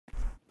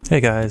Hey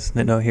guys,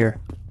 Nitno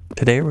here.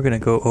 Today we're going to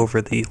go over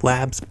the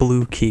Lab's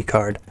Blue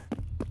Keycard.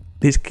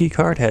 This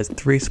keycard has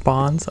 3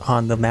 spawns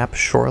on the map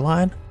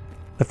Shoreline.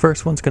 The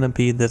first one's going to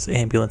be this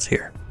ambulance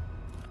here.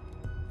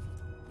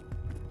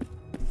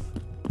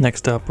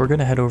 Next up, we're going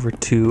to head over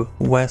to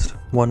West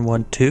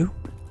 112.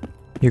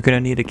 You're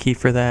going to need a key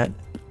for that.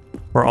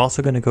 We're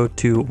also going to go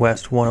to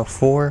West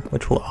 104,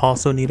 which will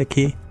also need a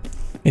key.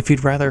 If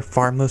you'd rather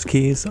farm those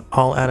keys,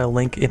 I'll add a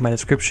link in my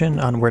description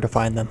on where to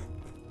find them.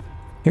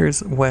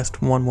 Here's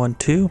West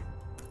 112.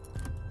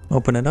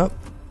 Open it up,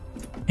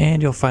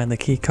 and you'll find the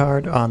key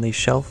card on the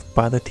shelf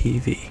by the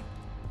TV.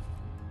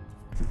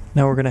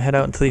 Now we're going to head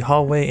out into the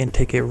hallway and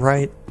take a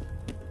right.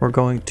 We're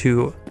going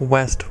to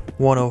West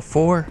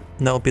 104,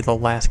 and that will be the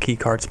last key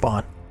card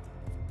spawn.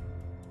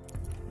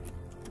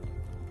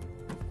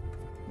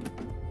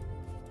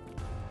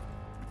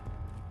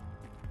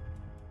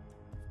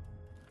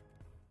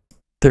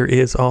 There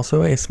is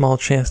also a small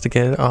chance to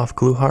get it off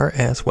Gluhar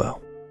as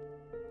well.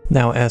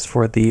 Now as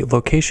for the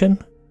location,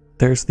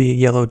 there's the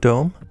yellow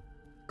dome.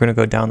 We're going to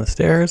go down the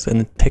stairs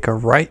and take a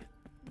right.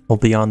 We'll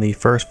be on the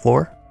first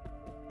floor.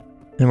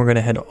 And we're going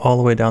to head all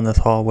the way down this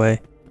hallway.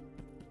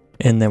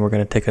 And then we're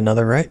going to take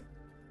another right.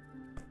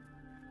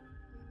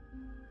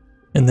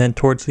 And then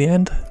towards the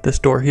end, this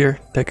door here,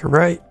 take a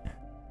right.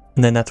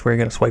 And then that's where you're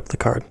going to swipe the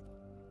card.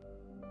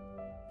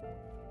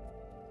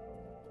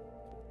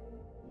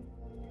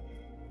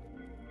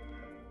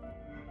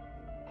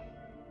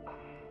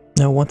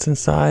 Now once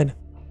inside,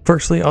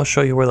 firstly, I'll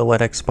show you where the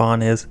LEDX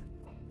spawn is.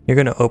 You're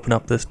going to open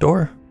up this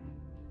door,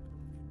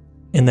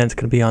 and then it's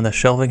going to be on the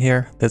shelving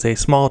here. There's a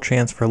small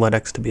chance for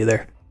LEDX to be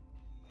there.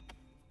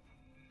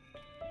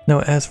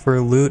 Now as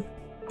for loot,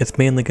 it's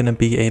mainly going to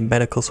be a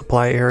medical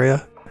supply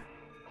area.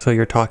 So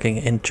you're talking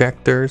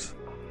injectors,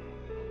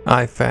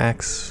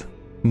 IFAKs,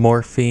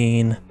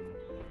 morphine,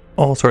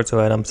 all sorts of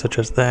items such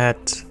as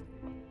that,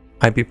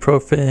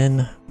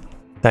 ibuprofen,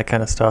 that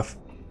kind of stuff.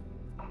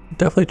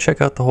 Definitely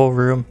check out the whole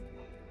room.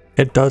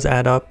 It does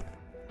add up,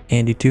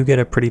 and you do get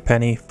a pretty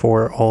penny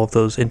for all of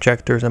those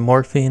injectors and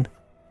morphine,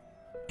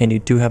 and you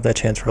do have that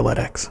chance for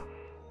LEDX.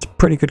 It's a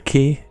pretty good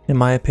key in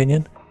my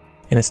opinion,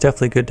 and it's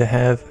definitely good to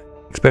have,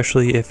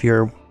 especially if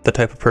you're the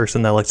type of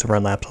person that likes to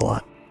run labs a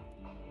lot.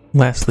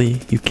 Lastly,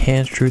 you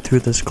can shoot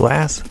through this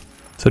glass,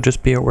 so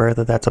just be aware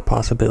that that's a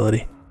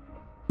possibility.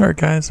 Alright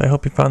guys, I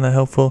hope you found that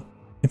helpful.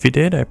 If you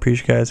did, I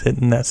appreciate you guys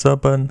hitting that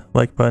sub button,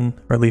 like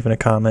button, or leaving a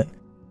comment.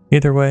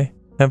 Either way,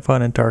 have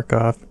fun in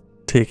Tarkov.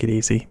 Take it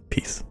easy.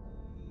 Peace.